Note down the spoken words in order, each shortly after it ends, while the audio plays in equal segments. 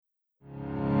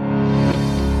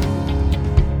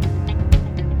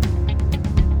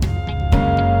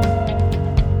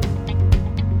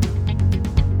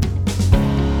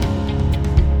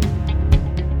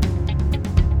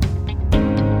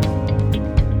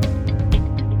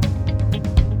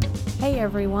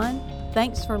everyone.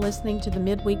 Thanks for listening to the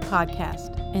Midweek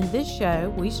Podcast. In this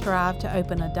show, we strive to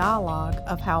open a dialogue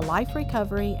of how life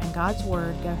recovery and God's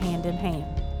Word go hand in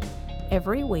hand.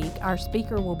 Every week, our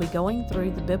speaker will be going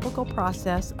through the biblical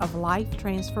process of life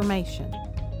transformation.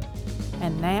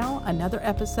 And now, another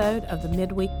episode of the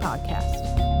Midweek Podcast.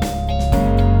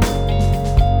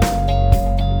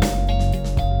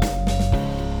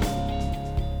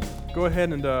 Go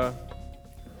ahead and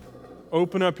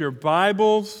open up your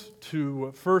Bibles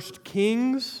to 1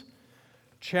 Kings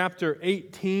chapter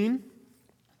 18.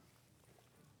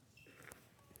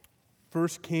 1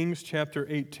 Kings chapter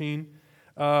 18.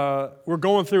 We're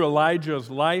going through Elijah's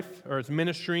life, or his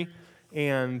ministry,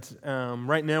 and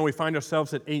right now we find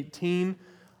ourselves at 18.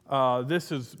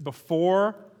 This is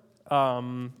before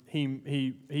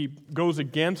he goes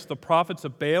against the prophets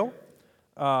of Baal.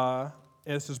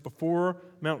 This is before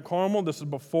Mount Carmel. This is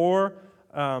before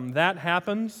that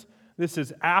happens. This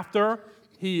is after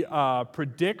he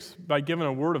predicts by giving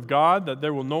a word of God that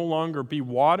there will no longer be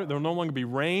water, there will no longer be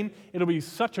rain. It'll be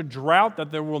such a drought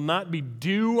that there will not be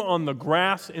dew on the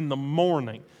grass in the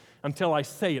morning until I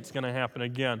say it's going to happen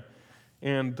again.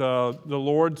 And the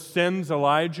Lord sends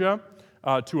Elijah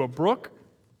to a brook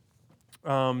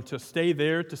to stay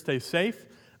there, to stay safe,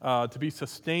 to be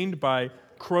sustained by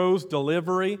crow's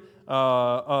delivery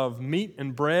of meat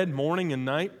and bread morning and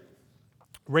night.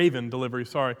 Raven's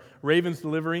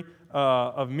delivery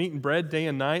of meat and bread day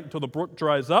and night until the brook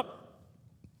dries up.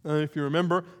 If you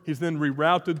remember, he's then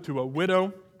rerouted to a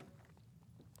widow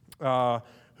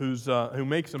who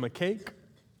makes him a cake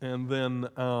and then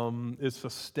is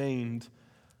sustained.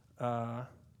 And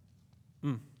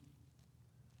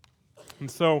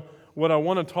so what I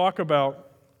want to talk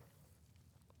about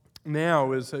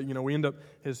now is, we end up,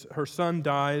 her son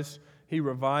dies, he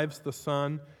revives the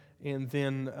son, and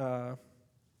then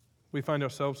we find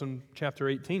ourselves in chapter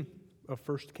 18 of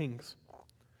 1 Kings.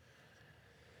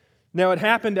 Now it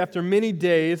happened after many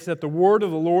days that the word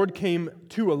of the Lord came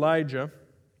to Elijah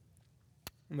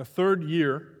in the third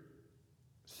year,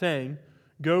 saying,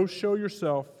 "Go show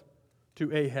yourself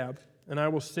to Ahab, and I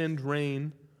will send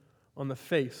rain on the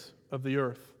face of the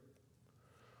earth."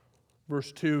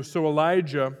 Verse 2, so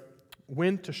Elijah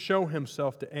went to show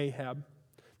himself to Ahab.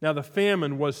 Now the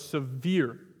famine was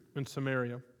severe in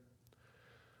Samaria.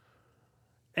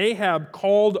 Ahab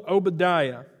called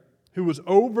Obadiah, who was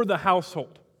over the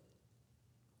household.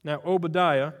 Now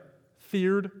Obadiah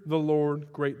feared the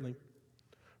Lord greatly.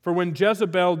 For when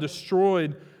Jezebel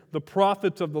destroyed the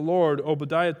prophets of the Lord,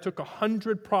 Obadiah took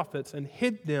 100 prophets and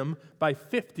hid them by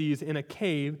 50s in a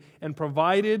cave and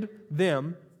provided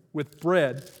them with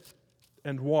bread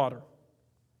and water.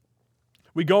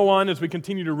 We go on as we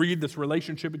continue to read this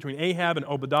relationship between Ahab and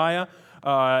Obadiah.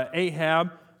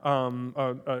 Ahab,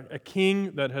 a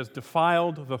king that has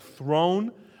defiled the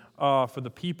throne for the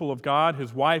people of God.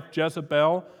 His wife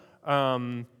Jezebel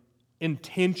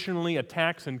intentionally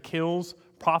attacks and kills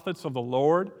prophets of the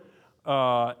Lord.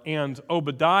 And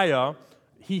Obadiah,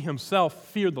 he himself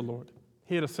feared the Lord.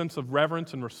 He had a sense of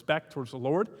reverence and respect towards the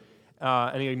Lord,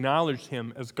 and he acknowledged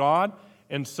him as God.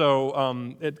 And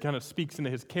so it kind of speaks into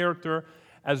his character.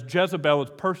 As Jezebel is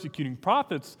persecuting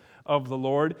prophets of the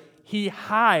Lord, he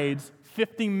hides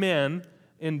 50 men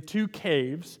in 2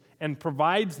 caves and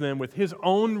provides them with his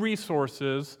own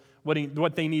resources,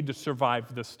 what they need to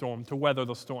survive this storm, to weather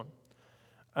the storm.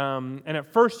 And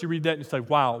at first you read that and it's like,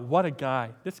 wow, what a guy.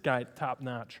 This guy, top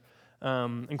notch.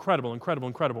 Incredible.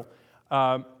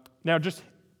 Now just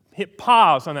hit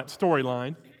pause on that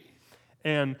storyline,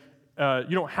 and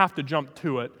you don't have to jump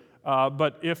to it,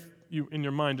 but if you, in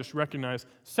your mind, just recognize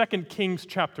 2 Kings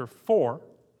chapter 4,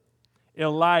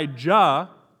 Elijah,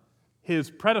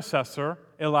 his predecessor,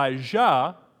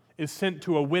 Elijah, is sent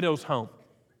to a widow's home.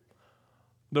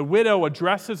 The widow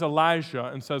addresses Elijah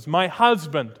and says, "My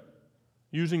husband,"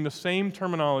 using the same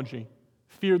terminology,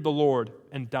 "feared the Lord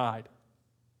and died."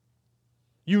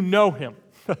 You know him.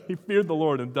 He feared the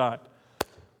Lord and died.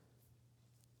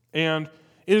 And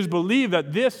it is believed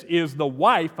that this is the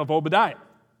wife of Obadiah.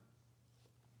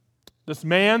 This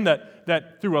man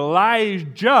that through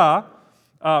Elijah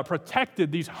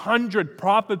protected these 100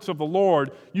 prophets of the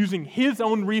Lord using his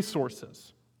own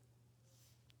resources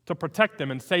to protect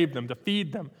them and save them, to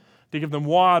feed them, to give them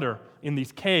water in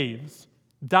these caves,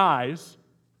 dies,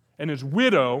 and his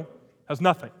widow has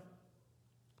nothing.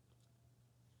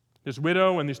 His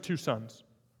widow and his 2 sons.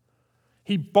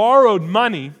 He borrowed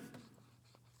money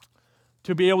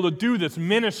to be able to do this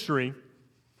ministry,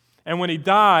 and when he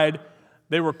died,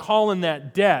 they were calling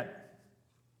that debt,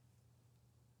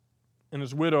 and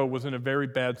his widow was in a very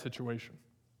bad situation.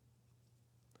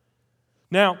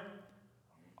 Now,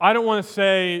 I don't want to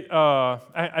say,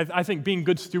 I think being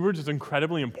good stewards is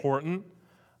incredibly important,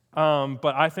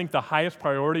 but I think the highest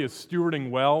priority is stewarding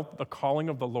well the calling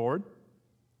of the Lord,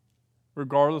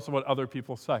 regardless of what other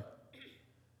people say.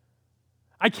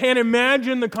 I can't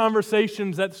imagine the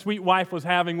conversations that sweet wife was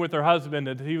having with her husband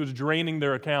as he was draining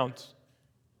their accounts.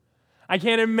 I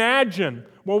can't imagine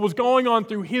what was going on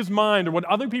through his mind or what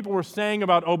other people were saying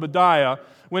about Obadiah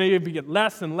when he would get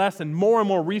less and less and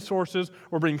more resources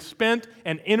were being spent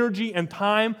and energy and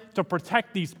time to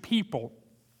protect these people.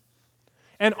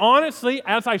 And honestly,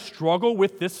 as I struggle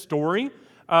with this story,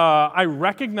 I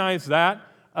recognize that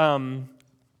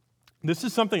this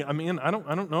is something, I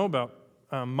don't know about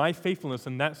my faithfulness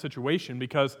in that situation,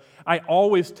 because I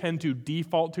always tend to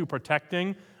default to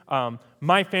protecting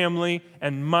my family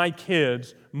and my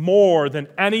kids more than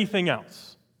anything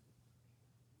else.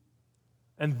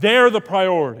 And they're the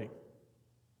priority.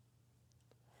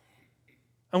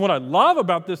 And what I love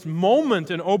about this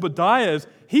moment in Obadiah is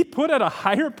he put at a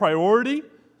higher priority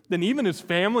than even his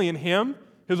family and him,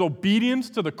 his obedience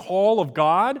to the call of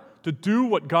God to do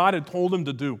what God had told him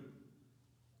to do.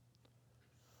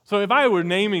 So if I were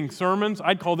naming sermons,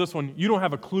 I'd call this one, "You Don't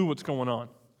Have a Clue What's Going On."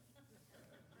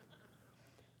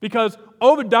 Because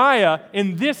Obadiah,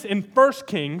 in 1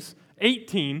 Kings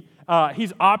 18,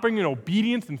 he's operating in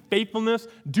obedience and faithfulness,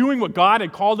 doing what God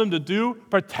had called him to do,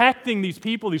 protecting these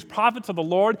people, these prophets of the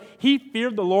Lord. He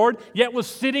feared the Lord, yet was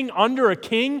sitting under a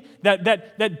king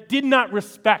that did not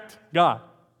respect God,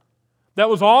 that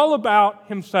was all about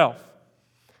himself,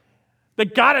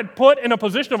 that God had put in a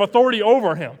position of authority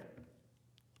over him.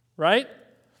 Right?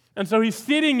 And so he's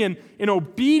sitting in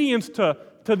obedience to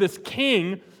this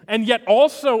king, and yet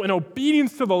also in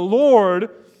obedience to the Lord,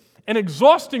 and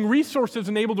exhausting resources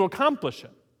and able to accomplish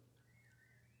it.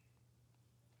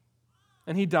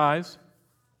 And he dies.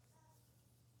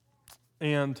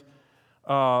 And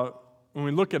when we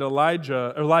look at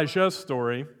Elijah's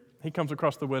story, he comes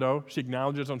across the widow. She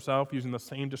acknowledges himself using the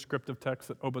same descriptive text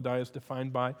that Obadiah is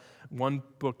defined by one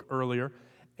book earlier.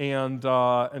 And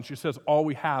she says, all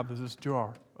we have is this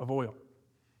jar of oil.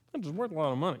 It's worth a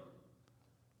lot of money.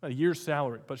 A year's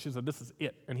salary. But she said, this is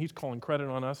it. And he's calling credit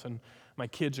on us, and my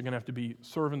kids are going to have to be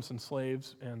servants and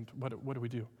slaves, and what do we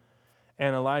do?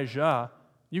 And Elijah,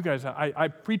 you guys, I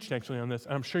preached actually on this,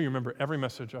 and I'm sure you remember every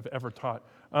message I've ever taught.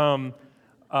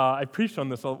 I preached on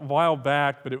this a while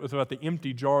back, but it was about the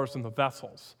empty jars and the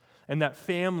vessels. And that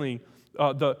family,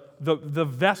 the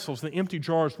vessels, the empty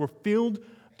jars were filled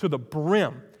to the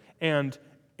brim. And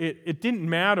it didn't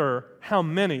matter how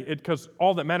many, because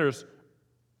all that matters,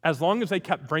 as long as they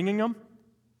kept bringing them,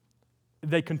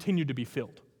 they continued to be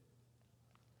filled.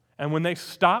 And when they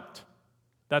stopped,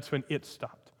 that's when it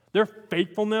stopped. Their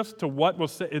faithfulness to what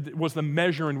was the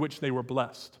measure in which they were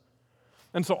blessed.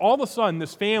 And so all of a sudden,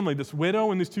 this family, this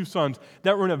widow and these two sons,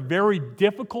 that were in a very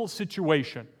difficult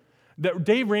situation, that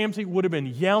Dave Ramsey would have been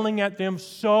yelling at them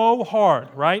so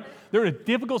hard, right? They're in a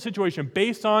difficult situation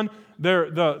based on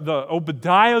the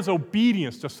Obadiah's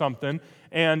obedience to something,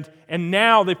 and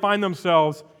now they find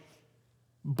themselves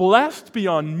blessed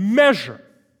beyond measure.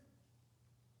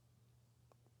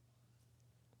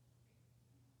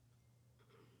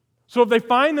 So if they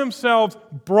find themselves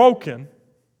broken,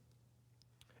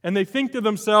 and they think to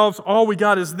themselves, all we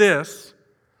got is this,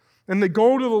 and they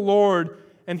go to the Lord,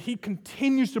 and He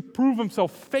continues to prove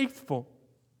Himself faithful.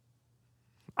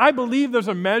 I believe there's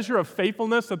a measure of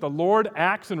faithfulness that the Lord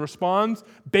acts and responds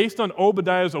based on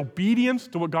Obadiah's obedience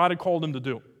to what God had called him to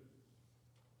do.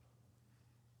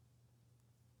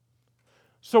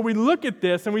 So we look at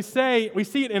this and we see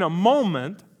it in a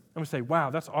moment, and we say,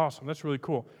 wow, that's awesome, that's really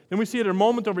cool. Then we see it in a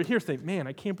moment over here, say, man,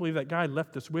 I can't believe that guy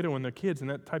left this widow and their kids in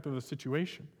that type of a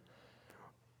situation.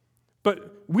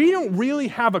 But we don't really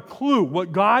have a clue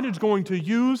what God is going to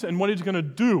use and what He's going to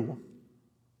do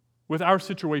with our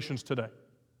situations today.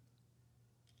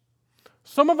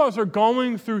 Some of us are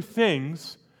going through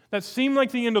things that seem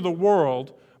like the end of the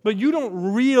world, but you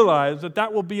don't realize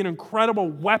that will be an incredible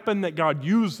weapon that God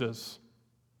uses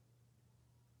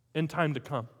in time to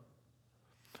come.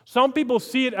 Some people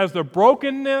see it as their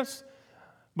brokenness,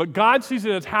 but God sees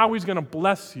it as how He's going to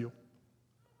bless you.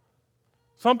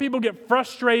 Some people get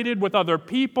frustrated with other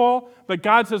people, but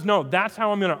God says, no, that's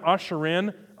how I'm going to usher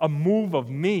in a move of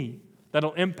me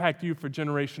that'll impact you for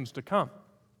generations to come.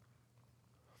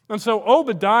 And so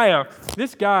Obadiah,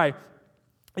 this guy,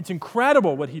 it's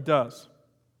incredible what he does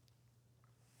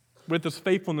with his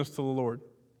faithfulness to the Lord.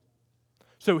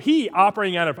 So he,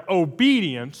 operating out of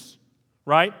obedience,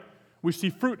 right? We see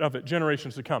fruit of it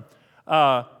generations to come.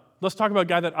 Let's talk about a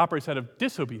guy that operates out of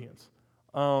disobedience,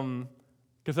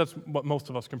 because that's what most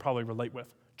of us can probably relate with.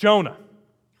 Jonah,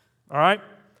 all right?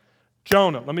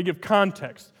 Jonah. Let me give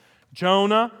context.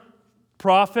 Jonah,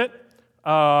 prophet,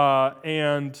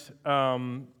 and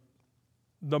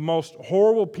the most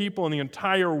horrible people in the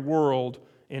entire world,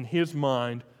 in his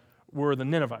mind, were the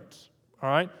Ninevites. All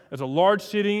right? It's a large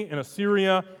city in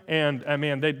Assyria, and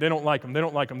man, they don't like them. They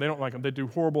don't like them. They don't like them. They do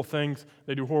horrible things.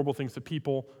 They do horrible things to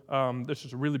people. This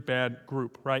is a really bad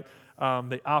group, right?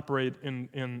 They operate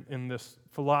in this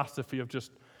philosophy of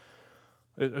just,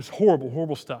 it's horrible,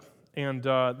 horrible stuff. And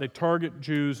they target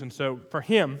Jews, and so for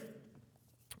him,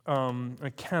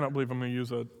 I cannot believe I'm going to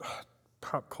use a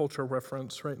pop culture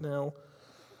reference right now,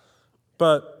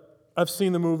 but I've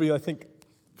seen the movie, I think,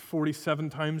 47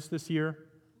 times this year.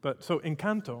 But so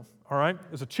Encanto, all right,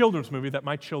 is a children's movie that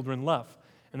my children love.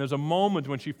 And there's a moment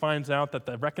when she finds out that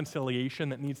the reconciliation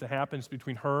that needs to happen is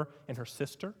between her and her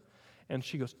sister. And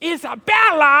she goes,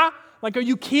 Isabella! Like, are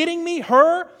you kidding me?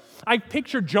 Her? I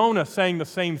picture Jonah saying the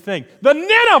same thing. The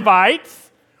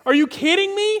Ninevites? Are you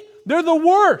kidding me? They're the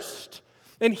worst.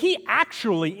 And he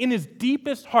actually, in his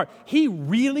deepest heart, he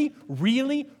really,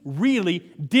 really, really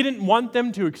didn't want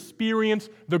them to experience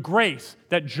the grace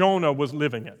that Jonah was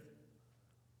living in.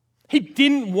 He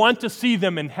didn't want to see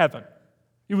them in heaven.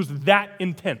 It was that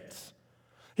intense.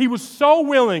 He was so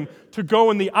willing to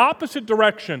go in the opposite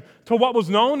direction to what was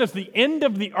known as the end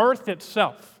of the earth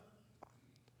itself.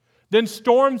 Then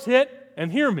storms hit,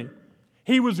 and hear me,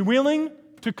 he was willing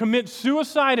to commit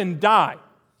suicide and die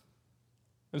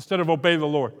instead of obey the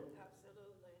Lord.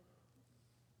 Absolutely.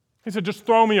 He said, just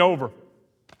throw me over.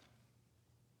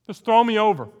 Just throw me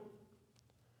over.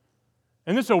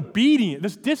 And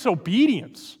this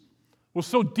disobedience was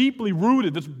so deeply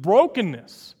rooted, this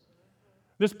brokenness,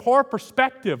 this poor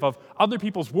perspective of other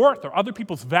people's worth or other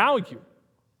people's value.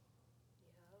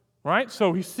 Right?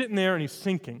 So he's sitting there and he's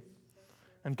sinking.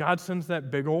 And God sends that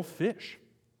big old fish.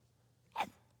 All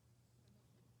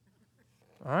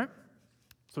right?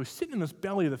 So he's sitting in this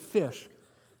belly of the fish.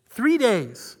 3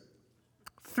 days.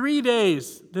 3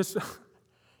 days.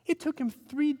 It took him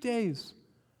 3 days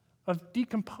of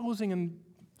decomposing and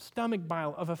stomach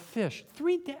bile of a fish.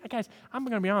 3 days. Guys, I'm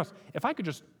going to be honest. If I could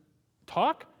just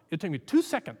talk, it'd take me 2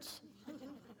 seconds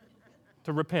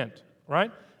to repent,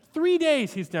 right? 3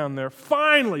 days he's down there.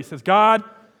 Finally, he says, God,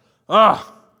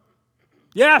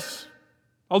 yes,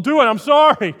 I'll do it. I'm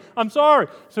sorry.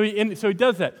 So he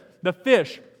does that. The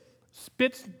fish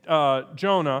spits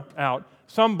Jonah out.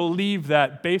 Some believe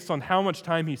that based on how much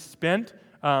time he spent,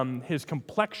 his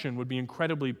complexion would be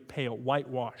incredibly pale,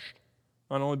 whitewashed.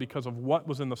 Not only because of what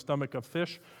was in the stomach of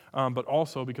fish, but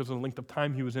also because of the length of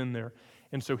time he was in there.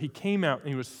 And so he came out and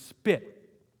he was spit.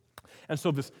 And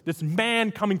so this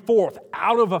man coming forth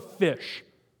out of a fish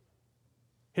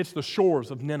hits the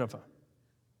shores of Nineveh.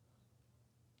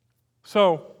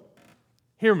 So,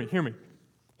 hear me.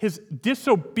 His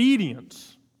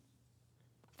disobedience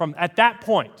from at that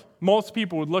point, most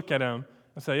people would look at him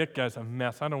and say, that guy's a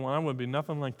mess. I would be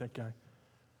nothing like that guy.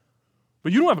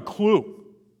 But you don't have a clue.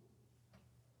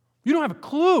 You don't have a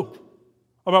clue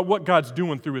about what God's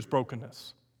doing through his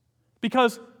brokenness.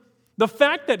 Because the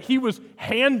fact that he was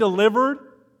hand-delivered,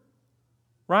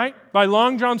 right, by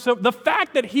Long John Silver, the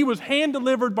fact that he was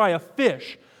hand-delivered by a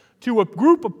fish to a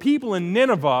group of people in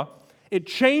Nineveh, it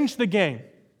changed the game.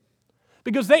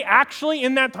 Because they actually,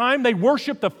 in that time, they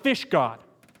worshiped the fish god.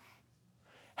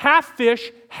 Half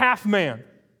fish, half man.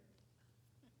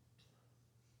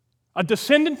 A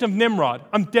descendant of Nimrod.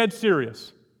 I'm dead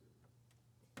serious.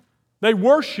 They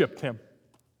worshiped him.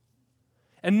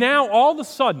 And now, all of a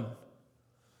sudden,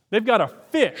 they've got a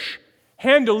fish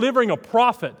hand-delivering a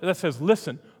prophet that says,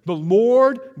 listen, the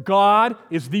Lord God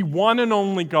is the one and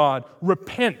only God.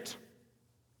 Repent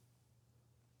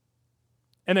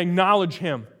and acknowledge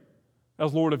him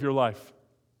as Lord of your life.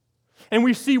 And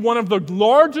we see one of the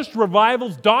largest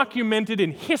revivals documented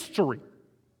in history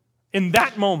in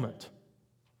that moment.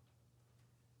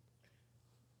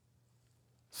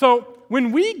 So,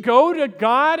 when we go to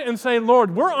God and say,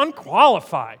 Lord, we're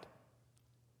unqualified,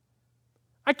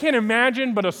 I can't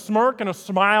imagine but a smirk and a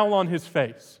smile on his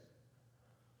face.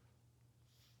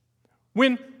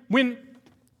 When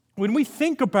we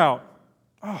think about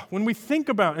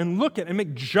and look at and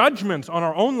make judgments on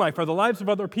our own life or the lives of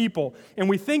other people, and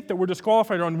we think that we're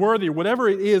disqualified or unworthy or whatever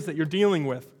it is that you're dealing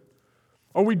with,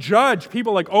 or we judge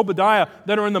people like Obadiah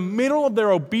that are in the middle of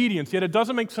their obedience, yet it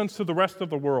doesn't make sense to the rest of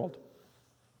the world.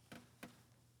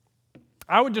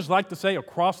 I would just like to say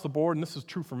across the board, and this is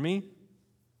true for me,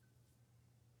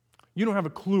 you don't have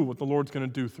a clue what the Lord's going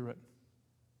to do through it.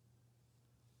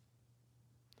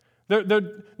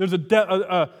 There's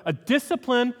a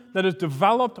discipline that is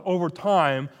developed over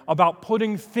time about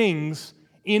putting things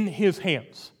in his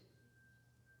hands.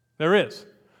 There is.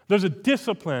 There's a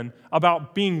discipline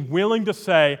about being willing to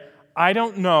say, I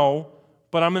don't know,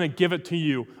 but I'm going to give it to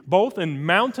you, both in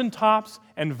mountaintops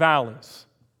and valleys.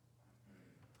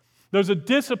 There's a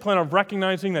discipline of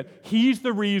recognizing that He's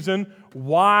the reason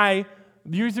why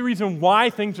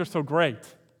things are so great.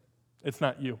 It's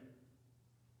not you.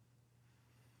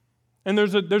 And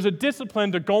there's a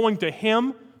discipline to going to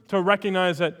Him to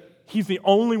recognize that He's the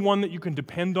only one that you can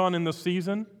depend on in this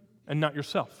season and not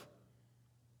yourself.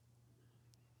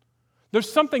 There's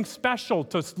something special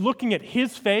to looking at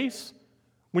His face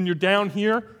when you're down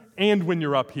here and when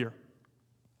you're up here.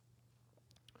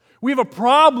 We have a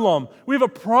problem. We have a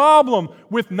problem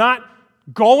with not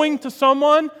going to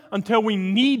someone until we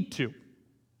need to.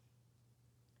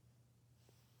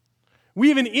 We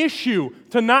have an issue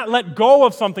to not let go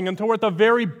of something until we're at the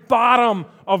very bottom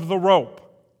of the rope.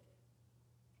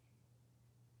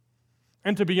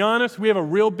 And to be honest, we have a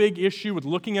real big issue with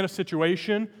looking at a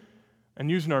situation and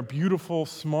using our beautiful,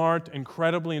 smart,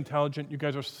 incredibly intelligent, you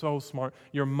guys are so smart,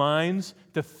 your minds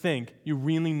to think you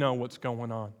really know what's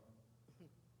going on.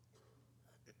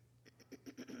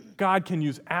 God can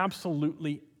use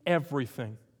absolutely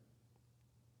everything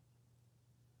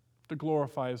to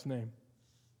glorify His name,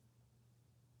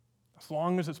 as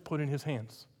long as it's put in His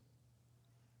hands.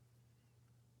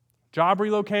 Job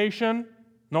relocation,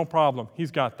 no problem.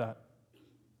 He's got that.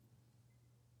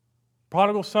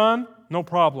 Prodigal son, no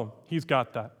problem. He's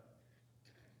got that.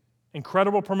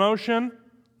 Incredible promotion,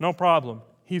 no problem.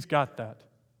 He's got that.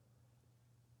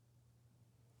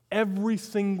 Every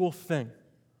single thing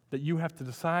that you have to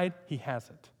decide, He has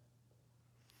it.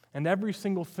 And every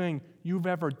single thing you've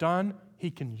ever done,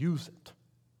 He can use it.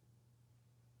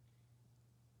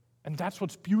 And that's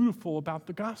what's beautiful about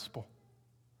the gospel.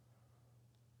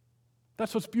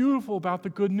 That's what's beautiful about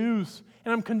the good news.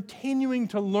 And I'm continuing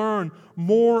to learn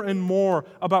more and more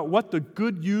about what the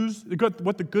good news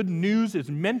is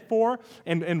meant for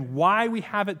and why we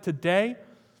have it today.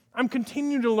 I'm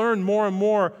continuing to learn more and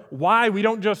more why we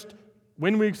don't just,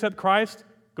 when we accept Christ,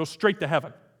 go straight to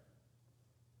heaven.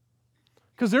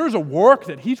 Because there is a work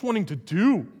that He's wanting to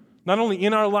do, not only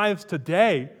in our lives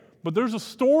today, but there's a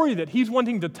story that He's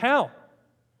wanting to tell.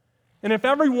 And if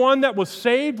everyone that was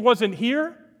saved wasn't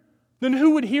here, then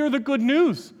who would hear the good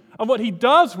news of what He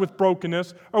does with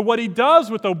brokenness or what He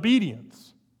does with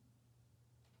obedience?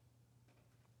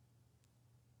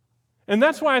 And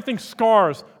that's why I think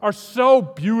scars are so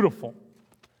beautiful.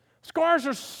 Scars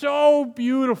are so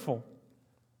beautiful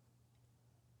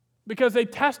because they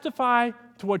testify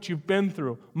to what you've been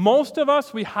through. Most of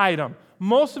us, we hide them.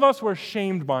 Most of us, we're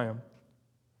ashamed by them.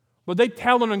 But they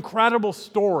tell an incredible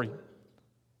story.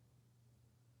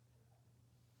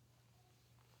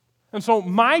 And so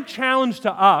my challenge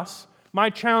to us, my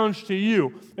challenge to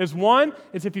you is one,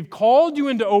 is if He's called you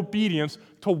into obedience,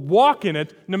 to walk in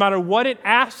it no matter what it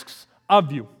asks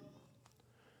of you.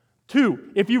 Two,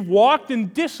 if you've walked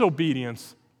in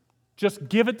disobedience, just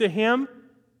give it to Him.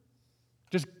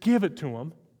 Just give it to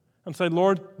Him and say,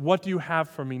 Lord, what do you have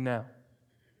for me now?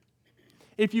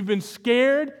 If you've been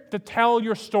scared to tell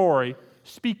your story,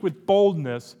 speak with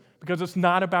boldness because it's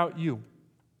not about you.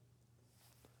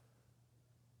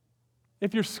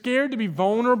 If you're scared to be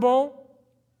vulnerable,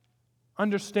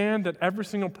 understand that every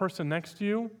single person next to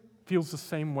you feels the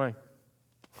same way.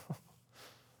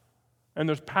 And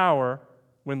there's power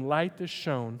when light is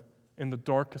shown in the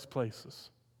darkest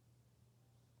places.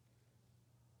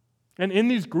 And in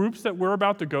these groups that we're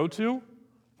about to go to,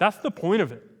 that's the point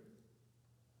of it.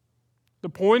 The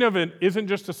point of it isn't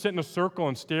just to sit in a circle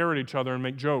and stare at each other and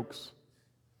make jokes.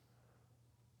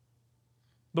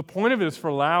 The point of it is for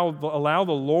allow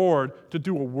the Lord to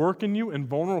do a work in you in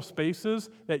vulnerable spaces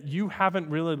that you haven't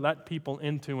really let people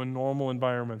into in normal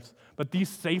environments. But these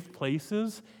safe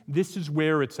places, this is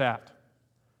where it's at.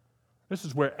 This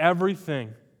is where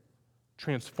everything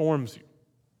transforms you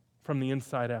from the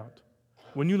inside out.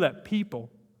 When you let people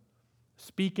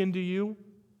speak into you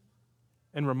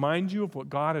and remind you of what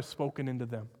God has spoken into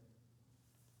them.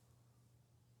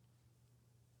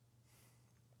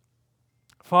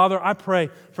 Father, I pray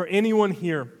for anyone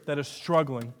here that is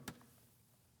struggling.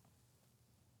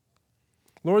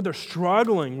 Lord, they're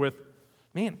struggling with,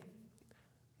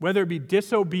 whether it be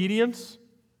disobedience,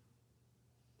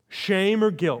 shame,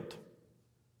 or guilt.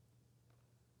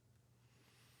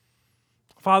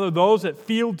 Father, those that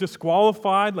feel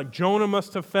disqualified, like Jonah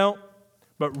must have felt,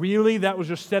 but really that was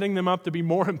just setting them up to be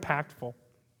more impactful.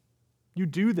 You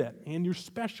do that, and you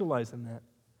specialize in that.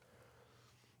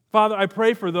 Father, I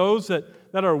pray for those that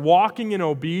are walking in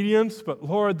obedience, but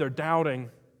Lord, they're doubting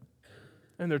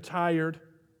and they're tired.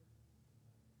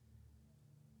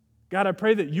 God, I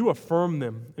pray that you affirm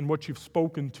them in what you've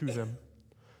spoken to them,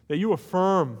 that you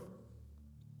affirm,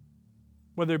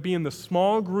 whether it be in the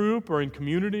small group or in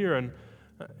community or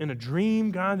in a dream,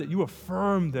 God, that you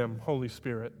affirm them, Holy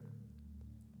Spirit,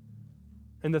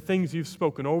 and the things you've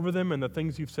spoken over them and the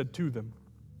things you've said to them.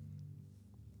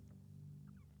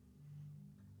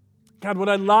 God, what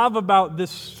I love about this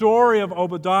story of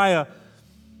Obadiah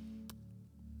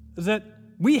is that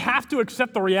we have to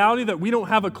accept the reality that we don't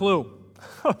have a clue.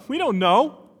 We don't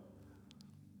know.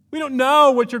 We don't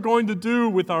know what you're going to do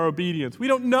with our obedience. We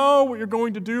don't know what you're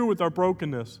going to do with our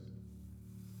brokenness.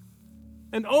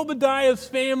 And Obadiah's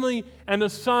family and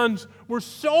his sons were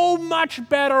so much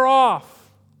better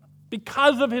off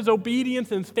because of his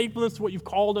obedience and his faithfulness to what you've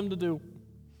called him to do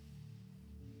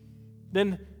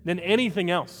than anything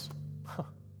else.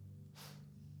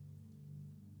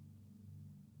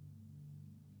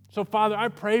 So, Father, I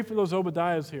pray for those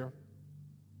Obadiahs here.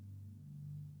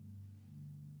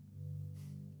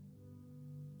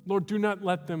 Lord, do not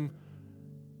let them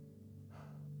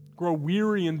grow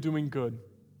weary in doing good.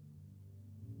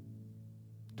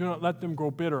 Do not let them grow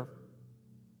bitter.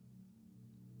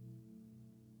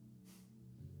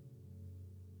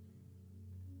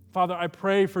 Father, I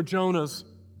pray for Jonahs,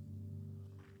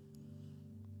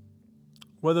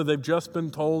 whether they've just been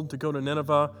told to go to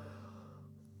Nineveh,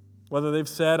 whether they've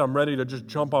said, I'm ready to just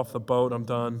jump off the boat, I'm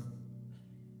done,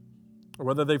 or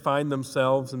whether they find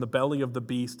themselves in the belly of the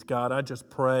beast, God, I just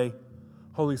pray,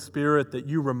 Holy Spirit, that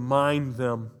you remind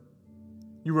them.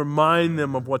 You remind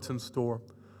them of what's in store.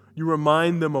 You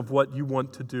remind them of what you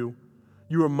want to do.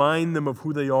 You remind them of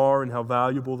who they are and how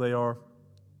valuable they are.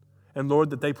 And Lord,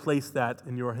 that they place that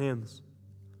in your hands.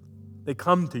 They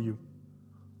come to you.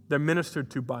 They're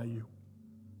ministered to by you.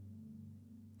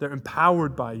 They're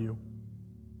empowered by you.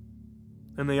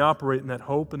 And they operate in that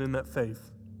hope and in that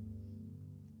faith.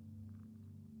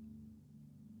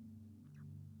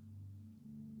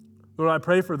 Lord, I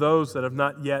pray for those that have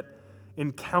not yet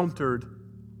encountered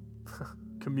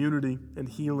community and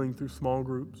healing through small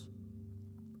groups.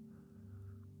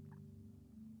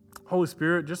 Holy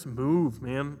Spirit, just move,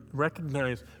 man.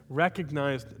 Recognize,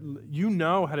 you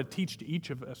know how to teach to each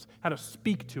of us, how to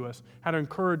speak to us, how to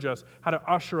encourage us, how to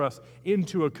usher us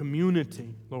into a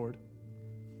community, Lord,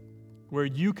 where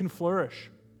you can flourish,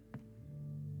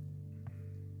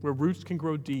 where roots can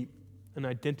grow deep and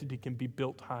identity can be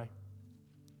built high.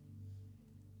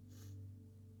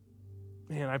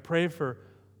 Man, I pray for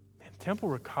Temple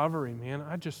Recovery, man.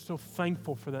 I'm just so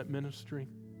thankful for that ministry.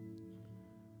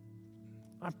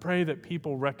 I pray that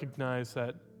people recognize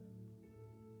that,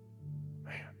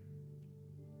 man,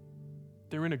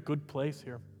 they're in a good place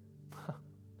here.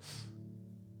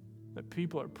 That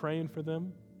people are praying for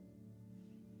them.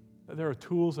 That there are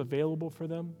tools available for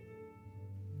them.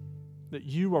 That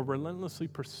you are relentlessly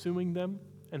pursuing them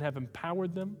and have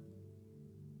empowered them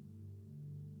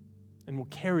and will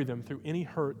carry them through any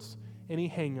hurts, any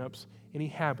hang-ups, any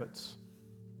habits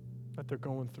that they're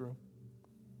going through.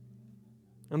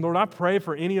 And Lord, I pray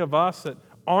for any of us that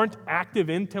aren't active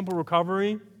in Temple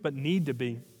Recovery but need to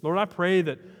be. Lord, I pray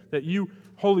that you,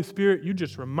 Holy Spirit, you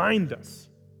just remind us.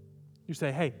 You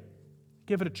say, hey,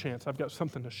 give it a chance. I've got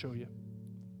something to show you.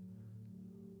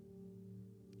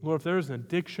 Lord, if there's an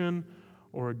addiction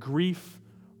or a grief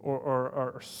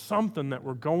or something that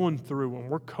we're going through and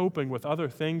we're coping with other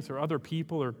things or other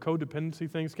people or codependency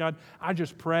things, God, I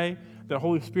just pray that,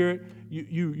 Holy Spirit,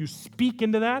 you speak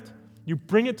into that. You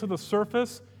bring it to the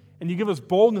surface, and you give us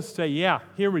boldness to say, yeah,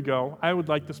 here we go. I would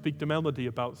like to speak to Melody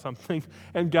about something.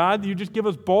 And God, you just give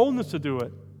us boldness to do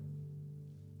it.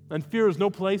 And fear is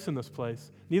no place in this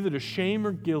place, neither to shame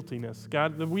or guiltiness.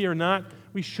 God, that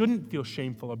we shouldn't feel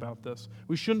shameful about this.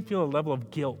 We shouldn't feel a level of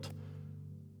guilt.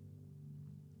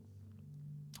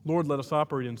 Lord, let us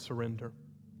operate in surrender.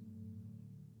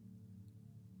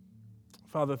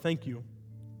 Father, thank you.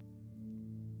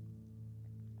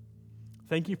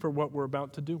 Thank you for what we're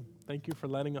about to do. Thank you for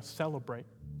letting us celebrate.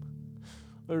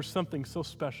 There's something so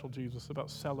special, Jesus,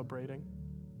 about celebrating.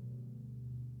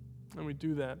 And we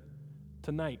do that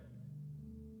tonight.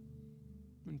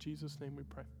 In Jesus' name we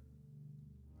pray.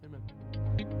 Amen.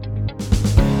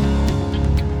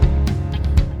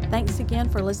 Thanks again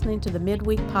for listening to the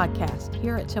Midweek Podcast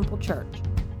here at Temple Church.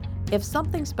 If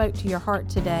something spoke to your heart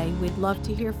today, we'd love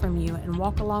to hear from you and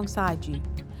walk alongside you.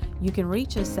 You can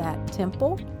reach us at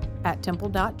temple.church,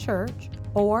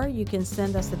 or you can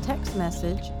send us a text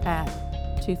message at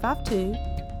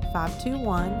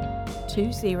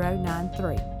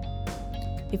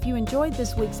 252-521-2093. If you enjoyed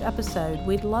this week's episode,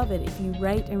 we'd love it if you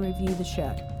rate and review the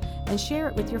show and share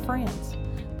it with your friends.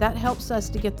 That helps us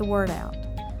to get the word out.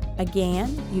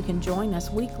 Again, you can join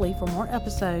us weekly for more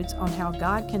episodes on how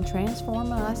God can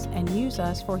transform us and use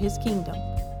us for His kingdom.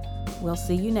 We'll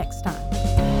see you next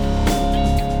time.